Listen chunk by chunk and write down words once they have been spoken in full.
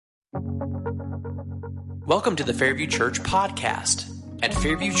Welcome to the Fairview Church podcast. At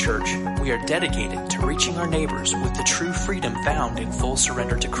Fairview Church, we are dedicated to reaching our neighbors with the true freedom found in full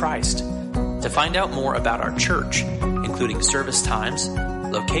surrender to Christ. To find out more about our church, including service times,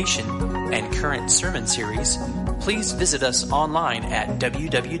 location, and current sermon series, please visit us online at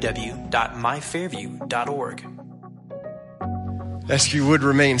www.myfairview.org. Ask you would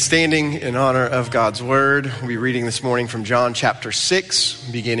remain standing in honor of God's word. We'll be reading this morning from John chapter 6,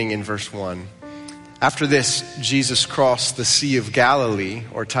 beginning in verse 1. After this, Jesus crossed the Sea of Galilee,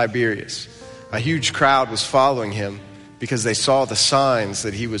 or Tiberias. A huge crowd was following him because they saw the signs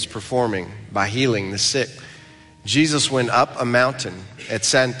that he was performing by healing the sick. Jesus went up a mountain and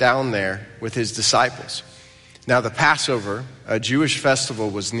sat down there with his disciples. Now the Passover, a Jewish festival,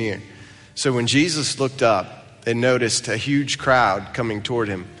 was near. So when Jesus looked up and noticed a huge crowd coming toward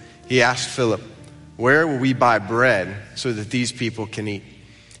him, he asked Philip, "Where will we buy bread so that these people can eat?"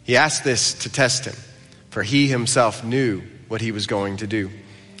 He asked this to test him, for he himself knew what he was going to do.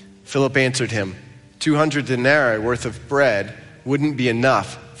 Philip answered him, 200 denarii worth of bread wouldn't be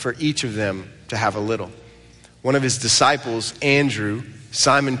enough for each of them to have a little. One of his disciples, Andrew,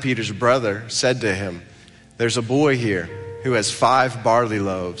 Simon Peter's brother, said to him, "There's a boy here who has 5 barley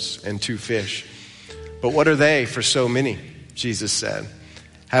loaves and 2 fish. But what are they for so many?" Jesus said.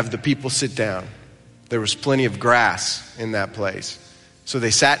 "Have the people sit down." There was plenty of grass in that place. So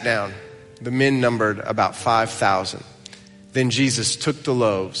they sat down. The men numbered about 5,000. Then Jesus took the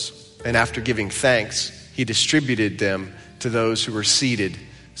loaves, and after giving thanks, he distributed them to those who were seated,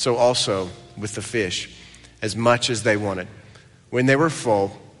 so also with the fish, as much as they wanted. When they were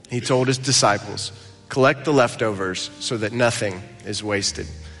full, he told his disciples, "Collect the leftovers so that nothing is wasted."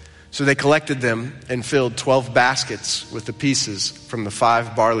 So they collected them and filled 12 baskets with the pieces from the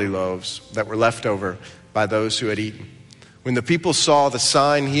 5 barley loaves that were left over by those who had eaten. When the people saw the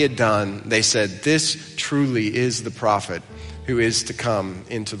sign he had done, they said, "This truly is the prophet who is to come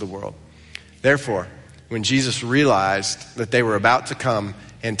into the world." Therefore, when Jesus realized that they were about to come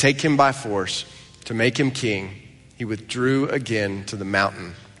and take him by force to make him king, he withdrew again to the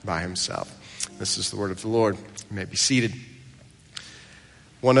mountain by himself. This is the word of the Lord. You may be seated.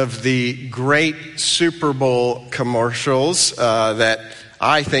 One of the great Super Bowl commercials that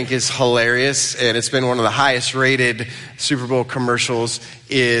I think is hilarious, and it's been one of the highest rated Super Bowl commercials,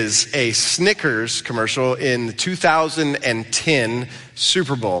 is a Snickers commercial in the 2010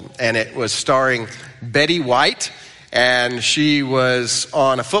 Super Bowl. And it was starring Betty White, and she was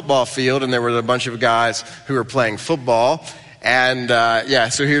on a football field, and there were a bunch of guys who were playing football. And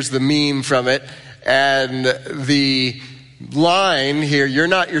so here's the meme from it. And the line here, "You're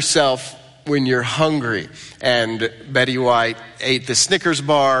not yourself when you're hungry." And Betty White ate the Snickers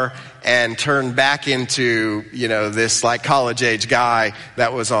bar and turned back into, this like college age guy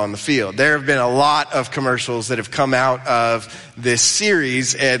that was on the field. There have been a lot of commercials that have come out of this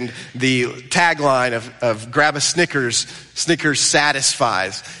series, and the tagline of grab a Snickers, Snickers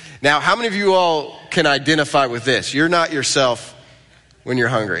satisfies. Now, how many of you all can identify with this? You're not yourself when you're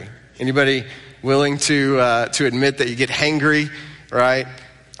hungry. Anybody willing to admit that you get hangry, right?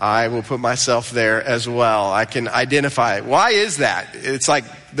 I will put myself there as well. I can identify it. Why is that? It's like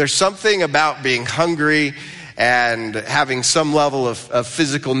there's something about being hungry and having some level of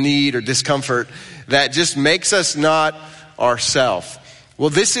physical need or discomfort that just makes us not ourselves. Well,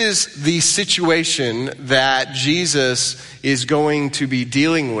 this is the situation that Jesus is going to be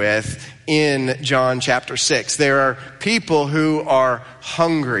dealing with in John chapter 6. There are people who are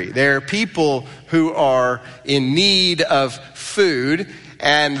hungry. There are people who are in need of food,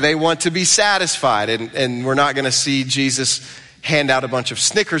 and they want to be satisfied. And we're not going to see Jesus hand out a bunch of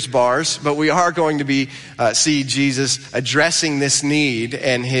Snickers bars, but we are going to see Jesus addressing this need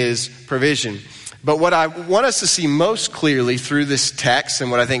and his provision. But what I want us to see most clearly through this text, and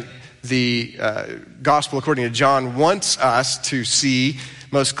what I think the gospel according to John wants us to see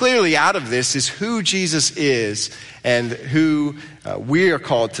most clearly out of this, is who Jesus is and who we are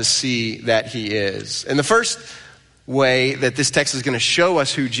called to see that he is. And the first way that this text is going to show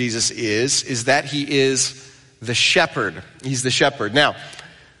us who Jesus is that he is the shepherd. He's the shepherd. Now,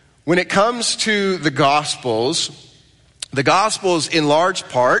 when it comes to the Gospels in large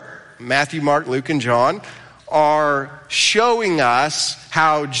part, Matthew, Mark, Luke, and John, are showing us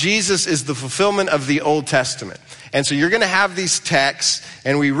how Jesus is the fulfillment of the Old Testament. And so you're going to have these texts,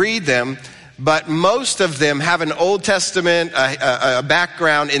 and we read them, but most of them have an Old Testament, a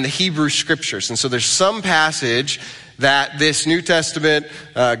background in the Hebrew Scriptures. And so there's some passage that this New Testament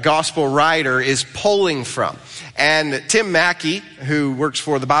gospel writer is pulling from. And Tim Mackey, who works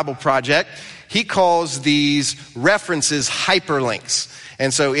for the Bible Project, he calls these references hyperlinks.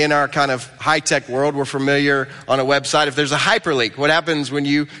 And so in our kind of high-tech world, we're familiar on a website. If there's a hyperlink, what happens when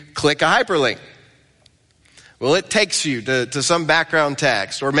you click a hyperlink? Well, it takes you to some background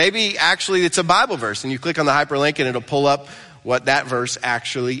text. Or maybe actually it's a Bible verse, and you click on the hyperlink and it'll pull up what that verse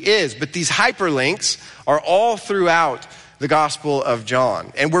actually is. But these hyperlinks are all throughout the Gospel of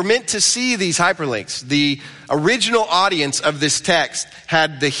John. And we're meant to see these hyperlinks. The original audience of this text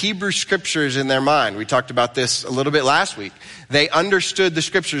had the Hebrew scriptures in their mind. We talked about this a little bit last week. They understood the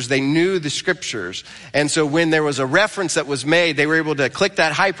scriptures. They knew the scriptures. And so when there was a reference that was made, they were able to click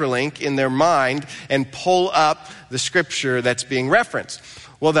that hyperlink in their mind and pull up the scripture that's being referenced.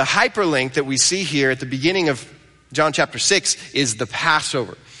 Well, the hyperlink that we see here at the beginning of John chapter 6 is the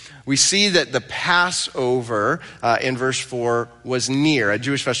Passover. We see that the Passover in verse 4 was near. A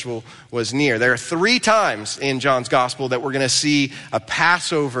Jewish festival was near. There are 3 times in John's gospel that we're going to see a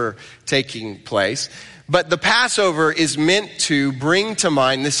Passover taking place. But the Passover is meant to bring to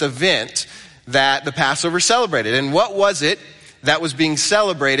mind this event that the Passover celebrated. And what was it that was being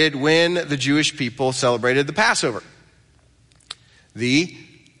celebrated when the Jewish people celebrated the Passover? The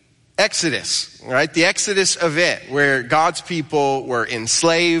Exodus, right? The Exodus event where God's people were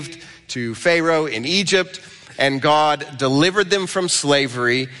enslaved to Pharaoh in Egypt, and God delivered them from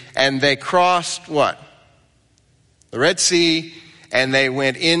slavery, and they crossed what? The Red Sea, and they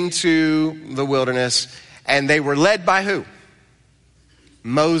went into the wilderness, and they were led by who?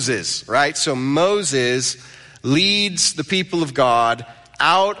 Moses, right? So Moses leads the people of God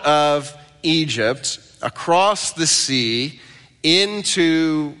out of Egypt, across the sea,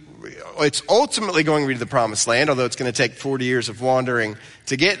 into, it's ultimately going to be the promised land, although it's going to take 40 years of wandering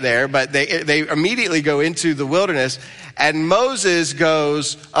to get there. But they immediately go into the wilderness, and Moses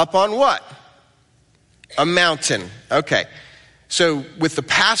goes up on what? A mountain. Okay. So with the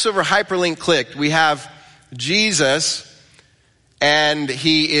Passover hyperlink clicked, we have Jesus, and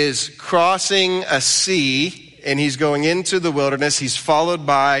he is crossing a sea, and he's going into the wilderness. He's followed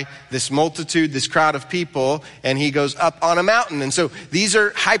by this multitude, this crowd of people, and he goes up on a mountain. And so these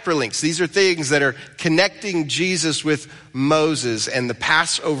are hyperlinks. These are things that are connecting Jesus with Moses and the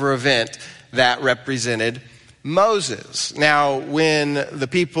Passover event that represented Moses. Now, when the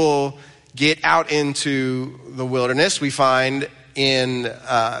people get out into the wilderness, we find in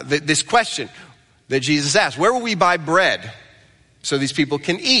this question that Jesus asked, where will we buy bread so these people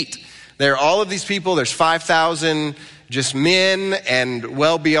can eat? There are all of these people. There's 5,000 just men, and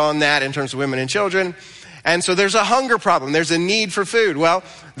well beyond that in terms of women and children. And so there's a hunger problem. There's a need for food. Well,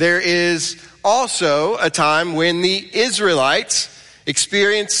 there is also a time when the Israelites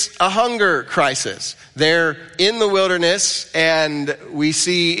experience a hunger crisis. They're in the wilderness, and we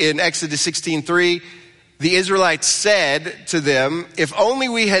see in Exodus 16:3, the Israelites said to them, if only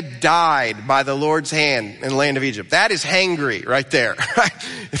we had died by the Lord's hand in the land of Egypt. That is hangry right there. Right?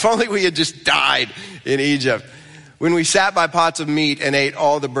 If only we had just died in Egypt. When we sat by pots of meat and ate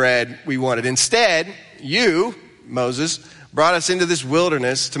all the bread we wanted. Instead, you, Moses, brought us into this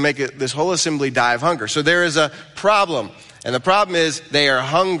wilderness to make this whole assembly die of hunger. So there is a problem. And the problem is they are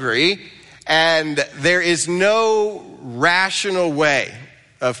hungry, and there is no rational way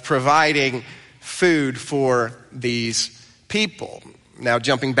of providing food for these people. Now,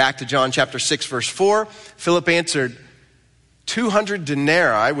 jumping back to John chapter 6, verse 4, Philip answered, 200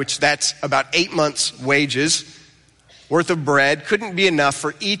 denarii, which that's about 8 months' wages worth of bread, couldn't be enough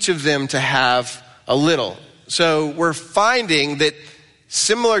for each of them to have a little. So we're finding that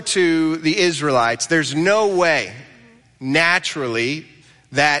similar to the Israelites, there's no way naturally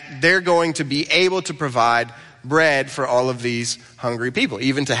that they're going to be able to provide bread for all of these hungry people,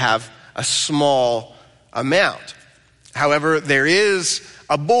 even to have a small amount. However, there is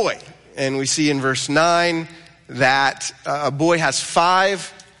a boy, and we see in verse 9 that a boy has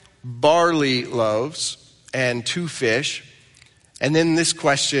 5 barley loaves and 2 fish. And then this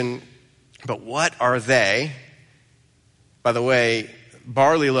question, but what are they? By the way,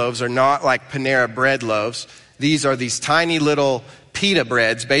 barley loaves are not like Panera bread loaves. These are these tiny little pita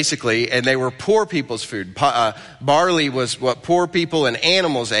breads, basically, and they were poor people's food. Barley was what poor people and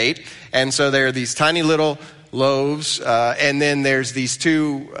animals ate, and so there are these tiny little loaves, and then there's these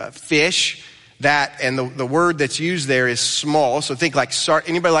 2 fish that, and the word that's used there is small. So think like,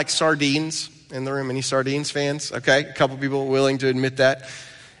 anybody like sardines in the room? Any sardines fans? Okay, a couple people willing to admit that.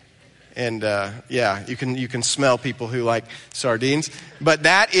 And yeah, you can smell people who like sardines. But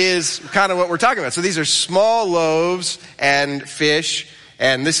that is kind of what we're talking about. So these are small loaves and fish,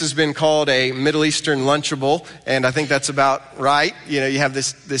 and this has been called a Middle Eastern Lunchable, and I think that's about right. You know, you have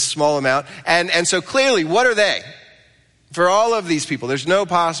this small amount. And so clearly, what are they? For all of these people, there's no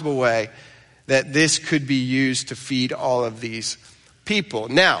possible way that this could be used to feed all of these people.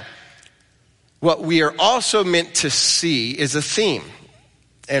 Now, what we are also meant to see is a theme.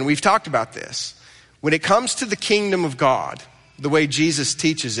 And we've talked about this. When it comes to the kingdom of God, the way Jesus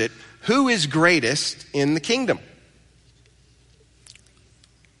teaches it, who is greatest in the kingdom?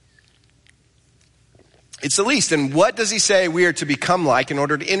 It's the least. And what does he say we are to become like in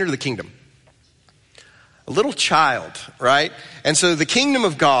order to enter the kingdom? A little child, right? And so the kingdom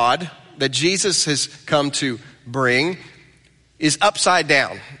of God that Jesus has come to bring is upside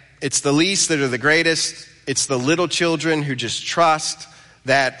down. It's the least that are the greatest. It's the little children who just trust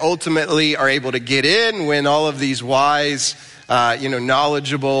that ultimately are able to get in when all of these wise,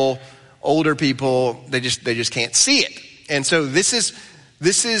 knowledgeable, older people, they just can't see it. And so this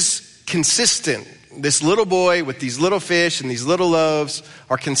is consistent. This little boy with these little fish and these little loaves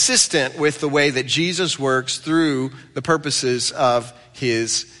are consistent with the way that Jesus works through the purposes of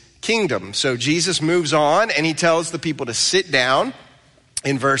his kingdom. So Jesus moves on and he tells the people to sit down.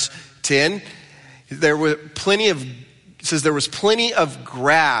 In verse 10, there was plenty of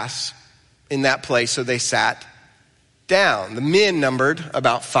grass in that place, so they sat down. The men numbered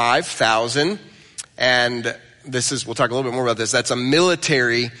about 5,000, and we'll talk a little bit more about this. That's a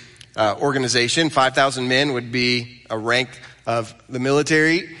military organization. 5,000 men would be a rank of the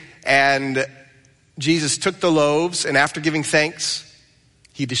military. And Jesus took the loaves, and after giving thanks,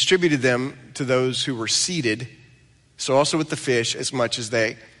 he distributed them to those who were seated. So also with the fish, as much as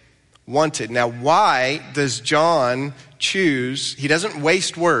they wanted. Now, why does John choose? He doesn't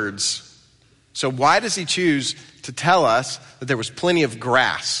waste words. So why does he choose to tell us that there was plenty of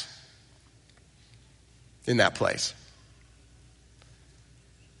grass in that place?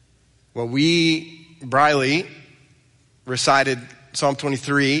 Well, Briley recited Psalm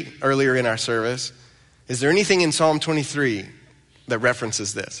 23 earlier in our service. Is there anything in Psalm 23 that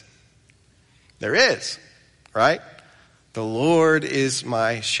references this? There is, right? The Lord is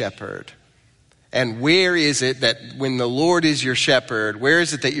my shepherd. And where is it that when the Lord is your shepherd, where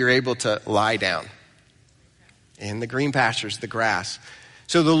is it that you're able to lie down? In the green pastures, the grass.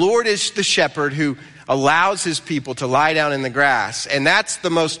 So the Lord is the shepherd who allows his people to lie down in the grass. And that's the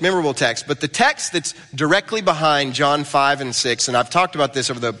most memorable text. But the text that's directly behind John 5 and 6, and I've talked about this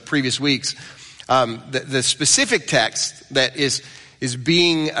over the previous weeks, the specific text that is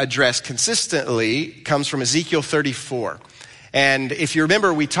being addressed consistently comes from Ezekiel 34. And if you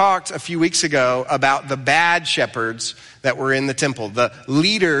remember, we talked a few weeks ago about the bad shepherds that were in the temple, the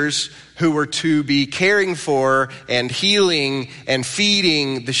leaders who were to be caring for and healing and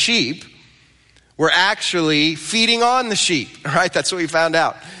feeding the sheep were actually feeding on the sheep, right? That's what we found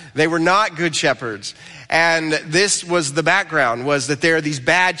out. They were not good shepherds. And this was the background, was that there are these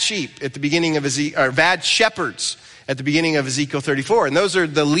bad sheep at the beginning of bad shepherds at the beginning of Ezekiel 34. And those are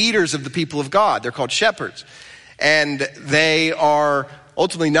the leaders of the people of God. They're called shepherds. And they are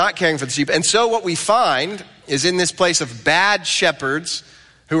ultimately not caring for the sheep. And so what we find is in this place of bad shepherds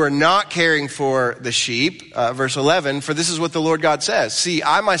who are not caring for the sheep, verse 11, for this is what the Lord God says. See,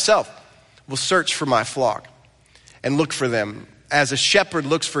 I myself will search for my flock and look for them as a shepherd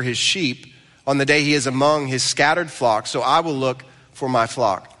looks for his sheep on the day he is among his scattered flock. So I will look for my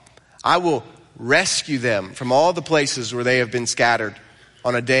flock. I will rescue them from all the places where they have been scattered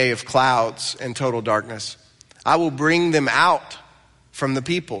on a day of clouds and total darkness. I will bring them out from the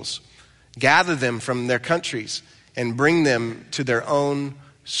peoples, gather them from their countries, and bring them to their own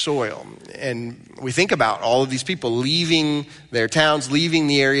soil. And we think about all of these people leaving their towns, leaving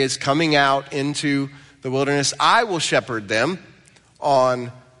the areas, coming out into the wilderness. I will shepherd them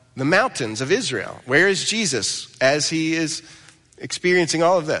on the mountains of Israel. Where is Jesus as he is experiencing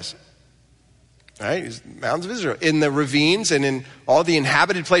all of this? Right? Mountains of Israel. In the ravines and in all the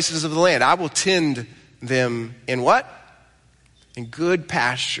inhabited places of the land. I will tend them in what? In good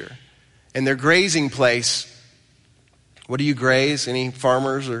pasture. In their grazing place. What do you graze? Any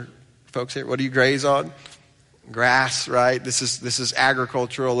farmers or folks here? What do you graze on? Grass, right? This is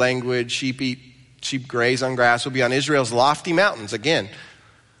agricultural language. Sheep graze on grass. Will be on Israel's lofty mountains, again,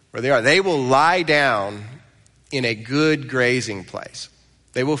 where they are. They will lie down in a good grazing place.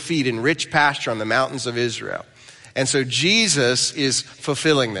 They will feed in rich pasture on the mountains of Israel. And so Jesus is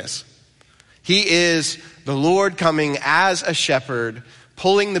fulfilling this. He is the Lord coming as a shepherd,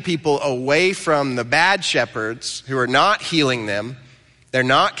 pulling the people away from the bad shepherds who are not healing them. They're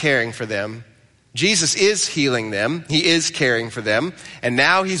not caring for them. Jesus is healing them. He is caring for them. And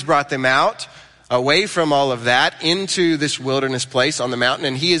now he's brought them out away from all of that into this wilderness place on the mountain,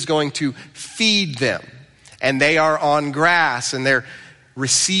 and he is going to feed them. And they are on grass, and they're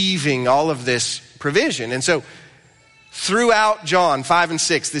receiving all of this provision. And so throughout John 5 and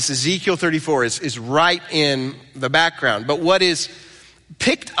 6, this Ezekiel 34 is right in the background. But what is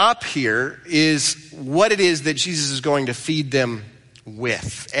picked up here is what it is that Jesus is going to feed them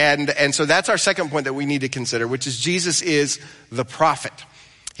with. And so that's our second point that we need to consider, which is Jesus is the prophet.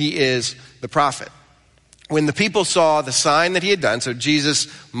 He is the prophet. When the people saw the sign that he had done, so Jesus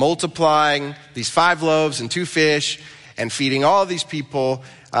multiplying these 5 loaves and 2 fish and feeding all of these people,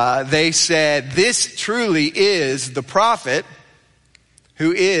 they said, this truly is the prophet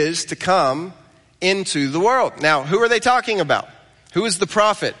who is to come into the world. Now, who are they talking about? Who is the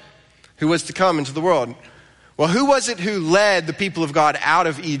prophet who was to come into the world? Well, who was it who led the people of God out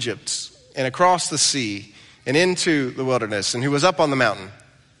of Egypt and across the sea and into the wilderness, and who was up on the mountain?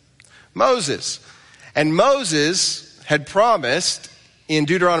 Moses. And Moses had promised in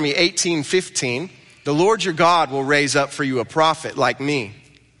Deuteronomy 18:15, the Lord your God will raise up for you a prophet like me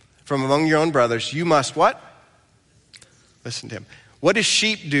from among your own brothers. You must what? Listen to him. What does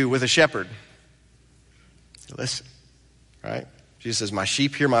sheep do with a shepherd? Listen, right? Jesus says, my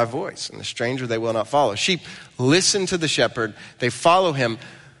sheep hear my voice, and the stranger they will not follow. Sheep listen to the shepherd, they follow him.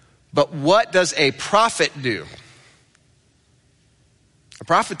 But what does a prophet do? A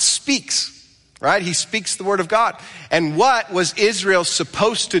prophet speaks, right? He speaks the word of God. And what was Israel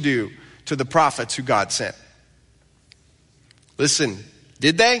supposed to do to the prophets who God sent? Listen,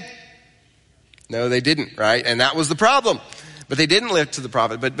 did they? No, they didn't, right? And that was the problem. But they didn't live to the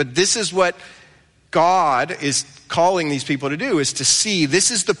prophet. But this is what God is calling these people to do, is to see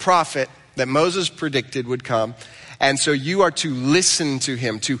this is the prophet that Moses predicted would come. And so you are to listen to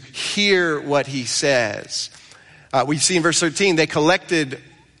him, to hear what he says. We see in verse 13, they collected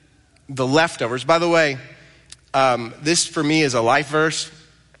the leftovers. By the way, this for me is a life verse,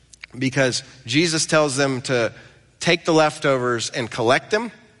 because Jesus tells them to take the leftovers and collect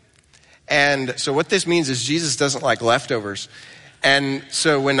them. And so what this means is Jesus doesn't like leftovers. And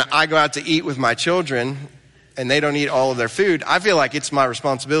so when I go out to eat with my children and they don't eat all of their food, I feel like it's my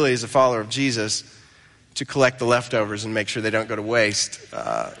responsibility as a follower of Jesus to collect the leftovers and make sure they don't go to waste.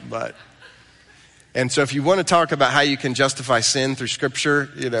 And so if you want to talk about how you can justify sin through Scripture,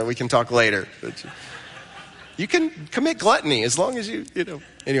 we can talk later. But you can commit gluttony as long as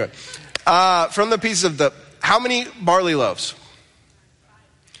Anyway, from the pieces of how many barley loaves?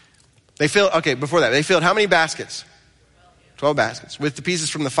 They filled how many baskets? 12 baskets with the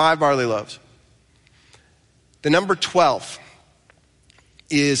pieces from the 5 barley loaves. The number 12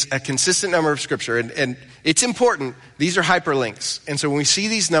 is a consistent number of Scripture, and it's important. These are hyperlinks. And so when we see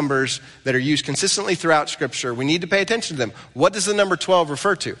these numbers that are used consistently throughout Scripture, we need to pay attention to them. What does the number 12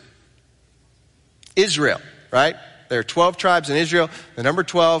 refer to? Israel, right? There are 12 tribes in Israel. The number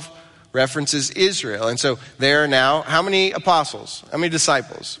 12 references Israel. And so there are now how many apostles? How many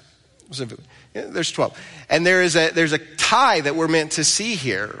disciples? Specifically. There's 12. And there's a tie that we're meant to see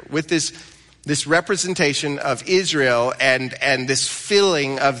here with this representation of Israel and this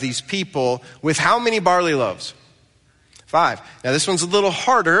filling of these people with how many barley loaves? 5. Now this one's a little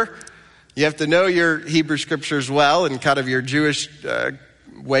harder. You have to know your Hebrew scriptures well and kind of your Jewish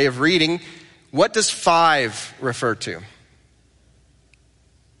way of reading. What does 5 refer to?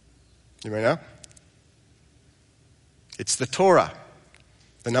 Anybody know? It's the Torah.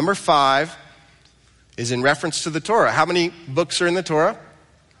 The number 5 is in reference to the Torah. How many books are in the Torah?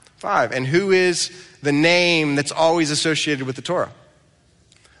 5. And who is the name that's always associated with the Torah?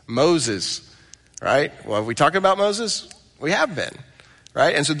 Moses, right? Well, have we talked about Moses? We have been,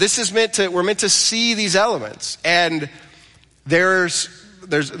 right? And so this is we're meant to see these elements. And there's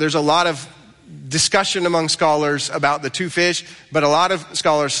a lot of discussion among scholars about the 2 fish, but a lot of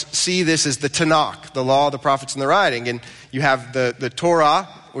scholars see this as the Tanakh, the law, the prophets, and the writing. And you have the Torah,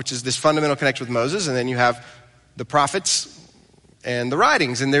 which is this fundamental connection with Moses, and then you have the prophets and the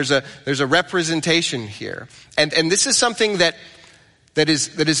writings. And there's a representation here. And this is something that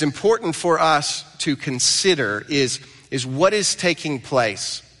is important for us to consider is what is taking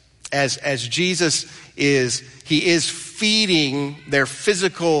place as Jesus is feeding their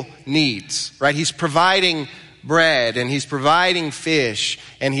physical needs, right? He's providing bread and he's providing fish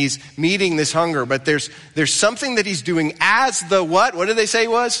and he's meeting this hunger. But there's something that he's doing as the what? What did they say he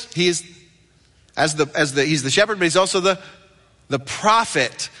was? He's the shepherd, but he's also the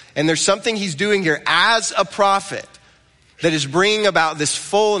prophet. And there's something he's doing here as a prophet that is bringing about this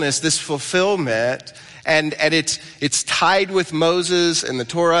fullness, this fulfillment. And it's tied with Moses and the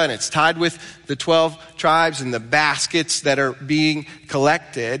Torah, and it's tied with the 12 tribes and the baskets that are being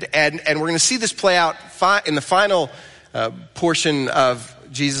collected. And we're going to see this play out in the final portion of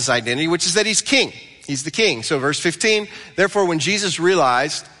Jesus' identity, which is that he's king. He's the king. So verse 15, therefore when Jesus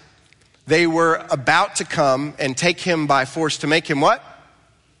realized they were about to come and take him by force to make him what?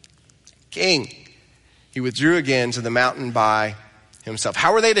 King. He withdrew again to the mountain by himself.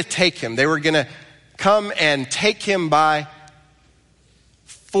 How were they to take him? They were going to come and take him by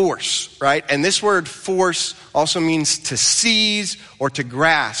force, right? And this word force also means to seize or to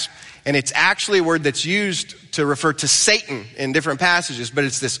grasp. And it's actually a word that's used to refer to Satan in different passages, but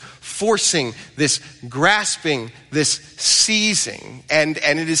it's this forcing, this grasping, this seizing. And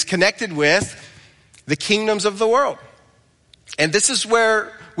it is connected with the kingdoms of the world. And this is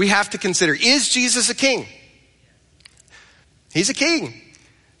where we have to consider, is Jesus a king? He's a king.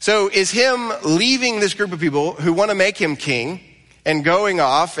 So is him leaving this group of people who want to make him king and going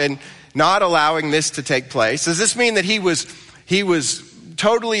off and not allowing this to take place, does this mean that he was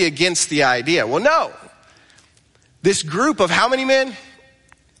totally against the idea? Well, no. This group of how many men?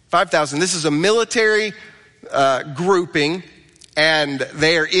 5,000. This is a military grouping, and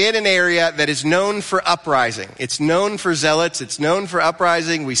they are in an area that is known for uprising. It's known for zealots. It's known for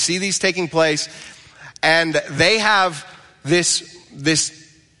uprising. We see these taking place, and they have this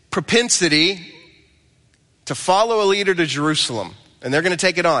propensity to follow a leader to Jerusalem, and they're going to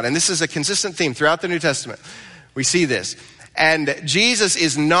take it on. And this is a consistent theme throughout the New Testament. We see this. And Jesus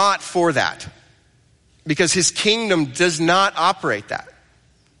is not for that, because his kingdom does not operate that.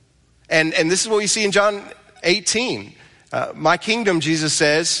 And this is what we see in John 18. My kingdom, Jesus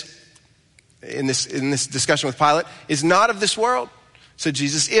says, in this discussion with Pilate, is not of this world. So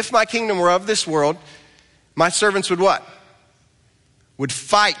Jesus, if my kingdom were of this world, my servants would what? Would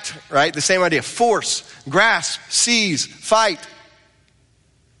fight, right? The same idea. Force, grasp, seize, fight.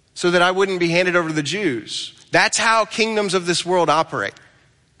 So that I wouldn't be handed over to the Jews. That's how kingdoms of this world operate.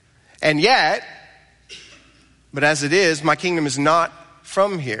 And yet, but as it is, my kingdom is not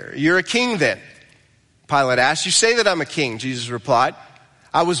from here. You're a king then, Pilate asked. You say that I'm a king, Jesus replied.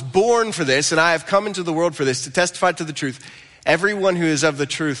 I was born for this, and I have come into the world for this, to testify to the truth. Everyone who is of the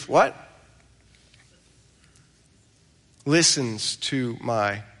truth, what? Listens to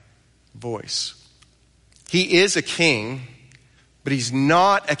my voice. He is a king, but he's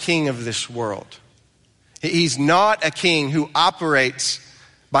not a king of this world. He's not a king who operates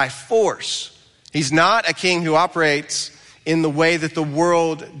by force. He's not a king who operates in the way that the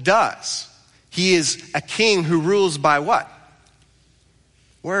world does. He is a king who rules by what?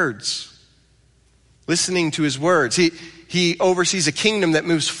 Words. Listening to his words. He oversees a kingdom that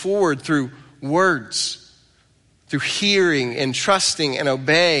moves forward through words. Through hearing and trusting and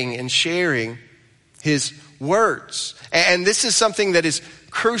obeying and sharing his words. And this is something that is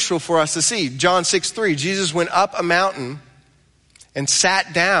crucial for us to see. John 6:3, Jesus went up a mountain and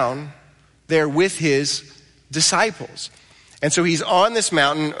sat down there with his disciples. And so he's on this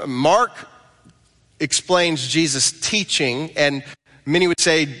mountain. Mark explains Jesus' teaching, and many would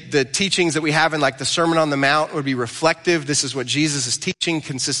say the teachings that we have in like the Sermon on the Mount would be reflective. This is what Jesus is teaching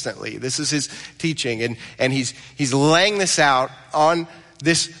consistently. This is his teaching, and he's laying this out on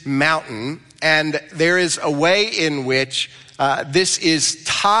this mountain, and there is a way in which this is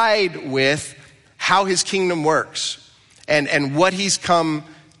tied with how his kingdom works and what he's come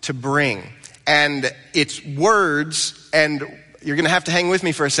to bring. And it's words, and you're going to have to hang with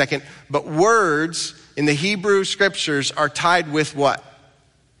me for a second, but words in the Hebrew scriptures are tied with what?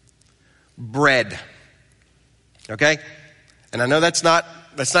 Bread. Okay? And I know that's not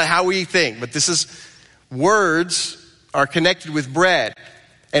how we think, but this is, words are connected with bread.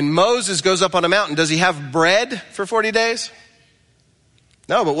 And Moses goes up on a mountain. Does he have bread for 40 days?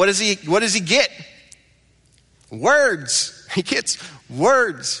 No, but what does he get? Words. He gets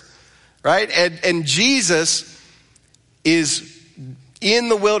words, right? And Jesus is in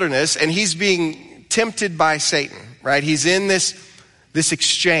the wilderness, and he's being tempted by Satan, right? He's in this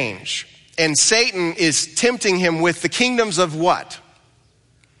exchange. And Satan is tempting him with the kingdoms of what?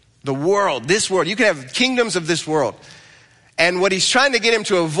 The world, this world. You can have kingdoms of this world. And what he's trying to get him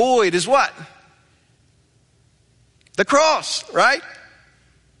to avoid is what? The cross, right?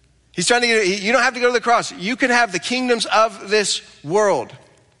 He's trying to get, you don't have to go to the cross. You can have the kingdoms of this world.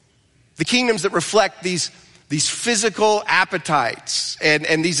 The kingdoms that reflect these physical appetites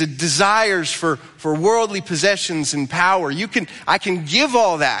and these desires for worldly possessions and power. I can give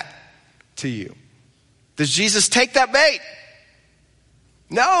all that to you. Does Jesus take that bait?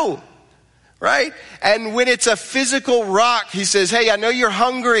 No. Right? And when it's a physical rock, he says, hey, I know you're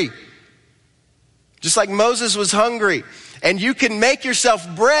hungry. Just like Moses was hungry. And you can make yourself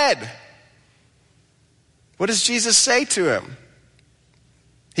bread. What does Jesus say to him?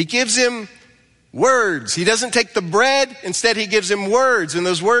 He gives him words. He doesn't take the bread. Instead, he gives him words. And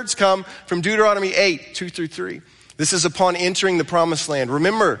those words come from Deuteronomy 8, 2-3. This is upon entering the promised land.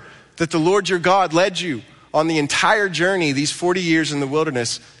 Remember that the Lord your God led you on the entire journey, these 40 years in the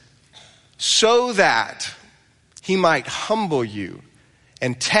wilderness, so that he might humble you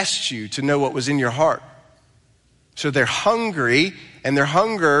and test you to know what was in your heart. So they're hungry, and their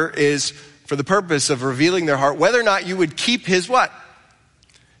hunger is for the purpose of revealing their heart, whether or not you would keep his what?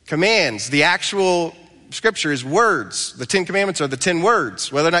 Commands. The actual scripture is words. The 10 commandments are the 10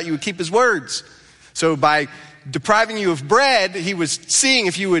 words, whether or not you would keep his words. So by depriving you of bread, he was seeing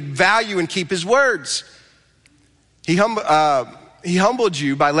if you would value and keep his words. He humbled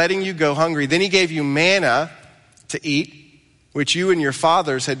you by letting you go hungry. Then he gave you manna to eat, which you and your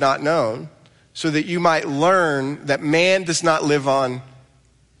fathers had not known, so that you might learn that man does not live on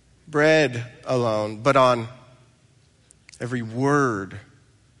bread alone, but on every word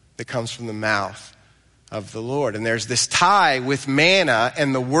that comes from the mouth of the Lord. And there's this tie with manna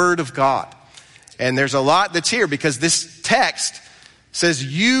and the word of God. And there's a lot that's here because this text says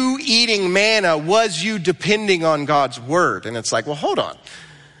you eating manna was you depending on God's word. And it's like, well, hold on.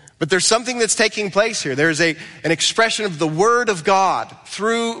 But there's something that's taking place here. There's an expression of the word of God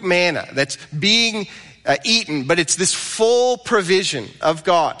through manna that's being eaten, but it's this full provision of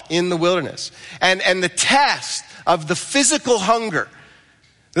God in the wilderness. And the test of the physical hunger,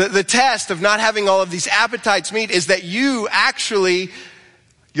 the test of not having all of these appetites meet is that you're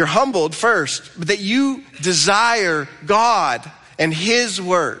humbled first, but that you desire God and his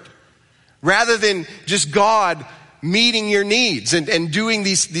word rather than just God meeting your needs and doing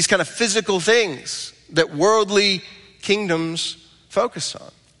these kind of physical things that worldly kingdoms focus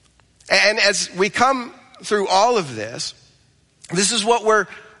on. And as we come through all of this, this is what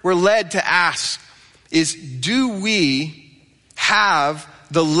we're led to ask is, do we have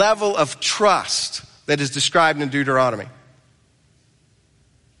the level of trust that is described in Deuteronomy?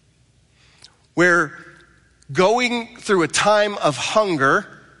 We're going through a time of hunger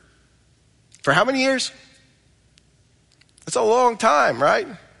for how many years? It's a long time, right?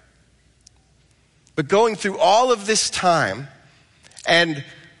 But going through all of this time and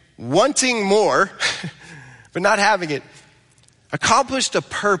wanting more, but not having it, accomplished a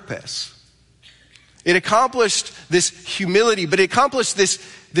purpose. It accomplished this humility, but it accomplished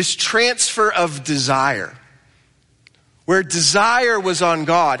this transfer of desire, where desire was on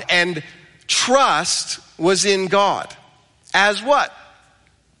God and trust was in God. As what?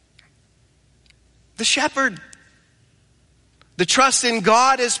 The shepherd. The trust in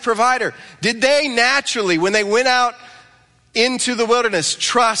God as provider. Did they naturally, when they went out into the wilderness,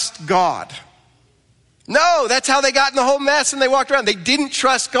 trust God? No, that's how they got in the whole mess and they walked around. They didn't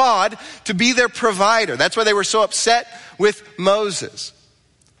trust God to be their provider. That's why they were so upset with Moses.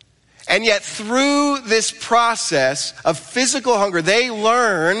 And yet through this process of physical hunger, they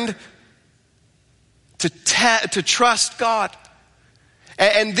learned to trust God.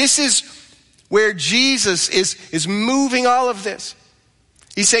 And this is where Jesus is moving all of this.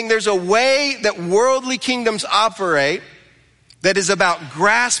 He's saying there's a way that worldly kingdoms operate that is about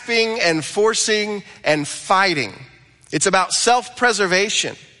grasping and forcing and fighting. It's about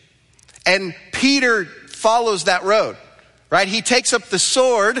self-preservation. And Peter follows that road, right? He takes up the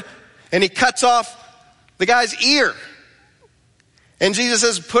sword and he cuts off the guy's ear. And Jesus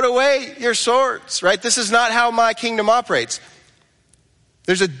says, put away your swords, right? This is not how my kingdom operates.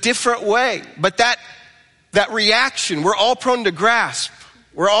 There's a different way. But that reaction, we're all prone to grasp.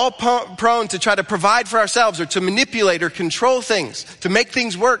 We're all prone to try to provide for ourselves or to manipulate or control things, to make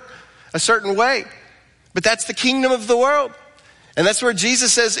things work a certain way. But that's the kingdom of the world. And that's where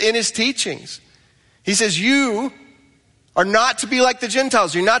Jesus says in his teachings. He says, you are not to be like the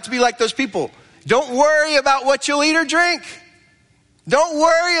Gentiles. You're not to be like those people. Don't worry about what you'll eat or drink. Don't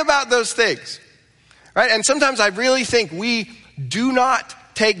worry about those things. Right? And sometimes I really think we do not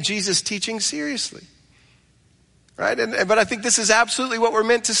take Jesus' teaching seriously. Right? But I think this is absolutely what we're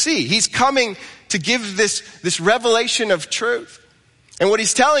meant to see. He's coming to give this revelation of truth. And what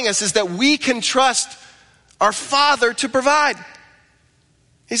he's telling us is that we can trust our Father to provide.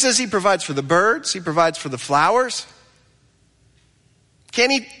 He says he provides for the birds. He provides for the flowers. Can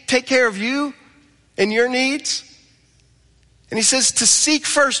he take care of you and your needs? And he says to seek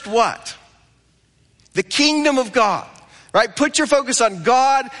first what? The kingdom of God. Right? Put your focus on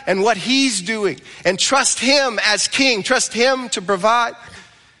God and what he's doing and trust him as king. Trust him to provide.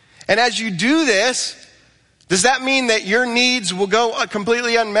 And as you do this, does that mean that your needs will go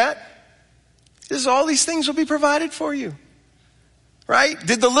completely unmet? Because all these things will be provided for you. Right?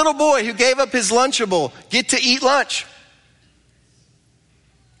 Did the little boy who gave up his Lunchable get to eat lunch?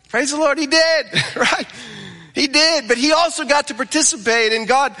 Praise the Lord, he did. Right? He did. But he also got to participate in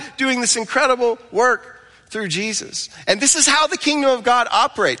God doing this incredible work through Jesus. And this is how the kingdom of God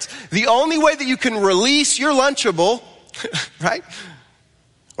operates. The only way that you can release your Lunchable, right?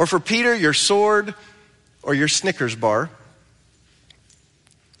 Or for Peter, your sword or your Snickers bar,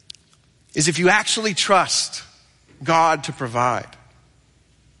 is if you actually trust God to provide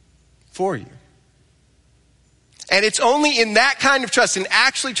for you. And it's only in that kind of trust, in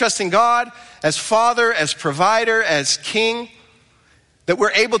actually trusting God as Father, as provider, as King, that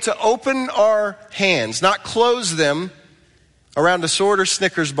we're able to open our hands, not close them around a sword or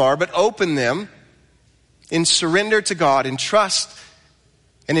Snickers bar, but open them in surrender to God, in trust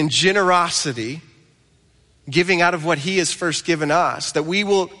and in generosity, giving out of what he has first given us, that we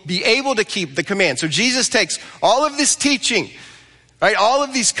will be able to keep the command. So Jesus takes all of this teaching, right, all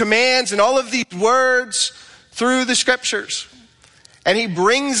of these commands and all of these words through the scriptures, and he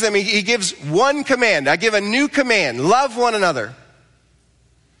brings them, he gives one command. I give a new command: love one another,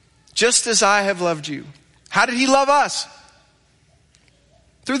 just as I have loved you. How did he love us?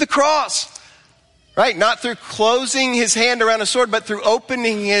 Through the cross, right? Not through closing his hand around a sword, but through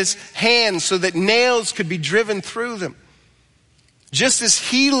opening his hands so that nails could be driven through them. Just as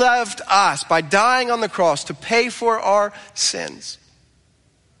he loved us by dying on the cross to pay for our sins,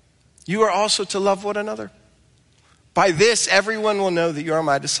 you are also to love one another. By this, everyone will know that you are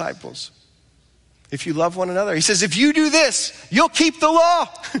my disciples, if you love one another. He says, if you do this, you'll keep the law.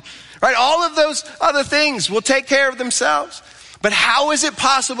 Right? All of those other things will take care of themselves. But how is it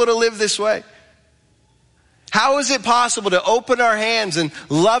possible to live this way? How is it possible to open our hands and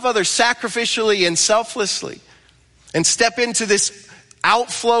love others sacrificially and selflessly and step into this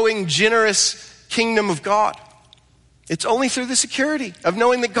outflowing, generous kingdom of God? It's only through the security of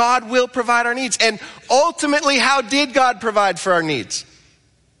knowing that God will provide our needs. And ultimately, how did God provide for our needs?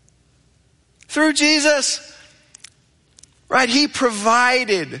 Through Jesus. Right? He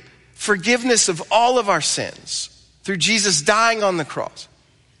provided forgiveness of all of our sins through Jesus dying on the cross.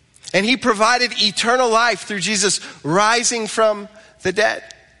 And he provided eternal life through Jesus rising from the dead.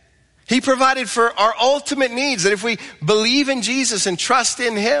 He provided for our ultimate needs, that if we believe in Jesus and trust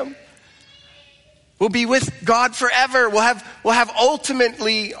in him, we'll be with God forever. We'll have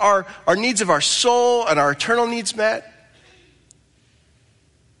ultimately our needs of our soul and our eternal needs met.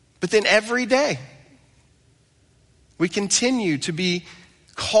 But then every day, we continue to be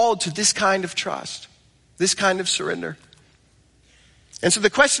called to this kind of trust, this kind of surrender. And so the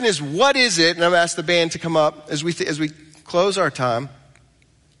question is, what is it? And I'm going to ask the band to come up as we close our time.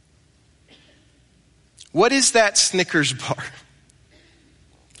 What is that Snickers bar?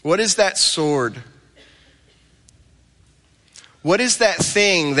 What is that sword? What is that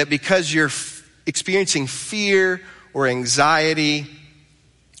thing that because you're experiencing fear or anxiety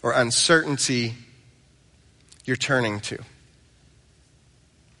or uncertainty, you're turning to?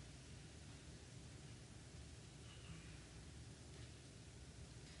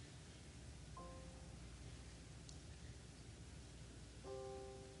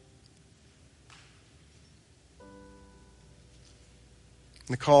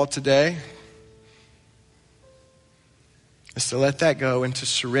 The call today is to let that go and to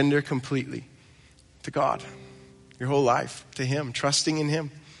surrender completely to God. Your whole life to him, trusting in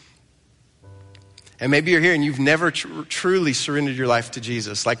him. And maybe you're here and you've never truly surrendered your life to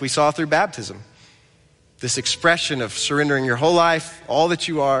Jesus, like we saw through baptism. This expression of surrendering your whole life, all that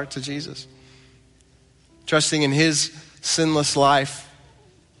you are, to Jesus. Trusting in his sinless life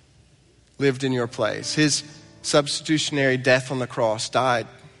lived in your place. His substitutionary death on the cross, died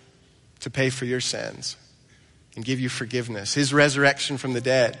to pay for your sins and give you forgiveness. His resurrection from the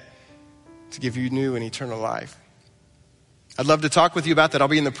dead to give you new and eternal life. I'd love to talk with you about that. I'll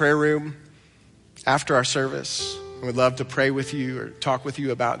be in the prayer room after our service. I would love to pray with you or talk with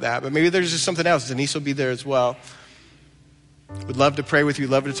you about that. But maybe there's just something else. Denise will be there as well. Would love to pray with you,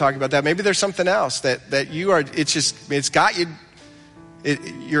 love to talk about that. Maybe there's something else that you are, it's got you,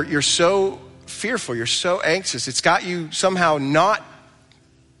 you're so fearful, you're so anxious. It's got you somehow not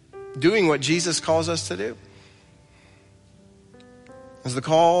doing what Jesus calls us to do. As the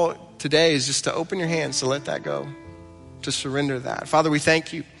call today is just to open your hands, to let that go, to surrender that. Father, we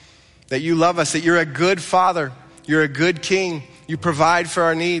thank you that you love us, that you're a good Father, you're a good King, you provide for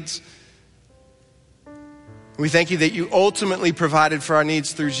our needs. We thank you that you ultimately provided for our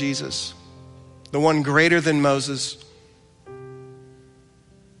needs through Jesus, the one greater than Moses,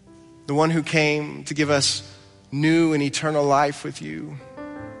 the one who came to give us new and eternal life with you.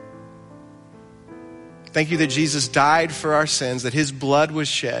 Thank you that Jesus died for our sins, that his blood was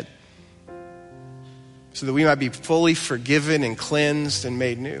shed so that we might be fully forgiven and cleansed and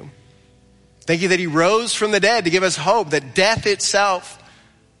made new. Thank you that he rose from the dead to give us hope, that death itself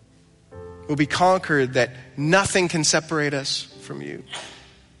will be conquered, that nothing can separate us from you.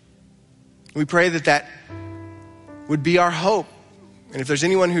 We pray that that would be our hope. And if there's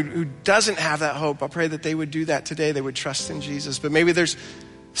anyone who doesn't have that hope, I pray that they would do that today. They would trust in Jesus. But maybe there's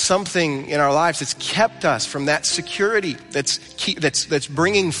something in our lives that's kept us from that security, that's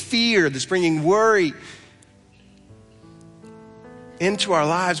bringing fear, that's bringing worry into our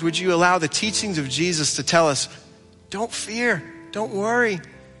lives. Would you allow the teachings of Jesus to tell us, don't fear, don't worry,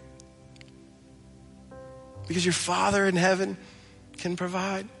 because your Father in heaven can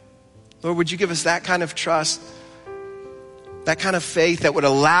provide? Lord, would you give us that kind of trust, that kind of faith that would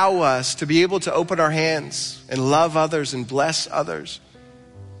allow us to be able to open our hands and love others and bless others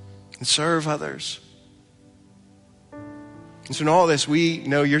and serve others. And so in all this, we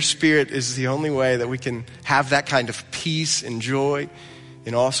know your Spirit is the only way that we can have that kind of peace and joy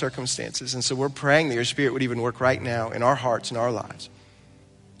in all circumstances. And so we're praying that your Spirit would even work right now in our hearts and our lives.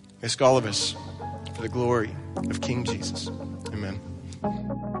 Ask all of us for the glory of King Jesus. Amen.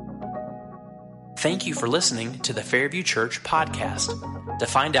 Thank you for listening to the Fairview Church podcast. To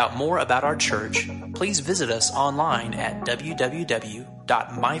find out more about our church, please visit us online at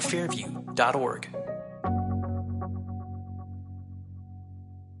www.myfairview.org.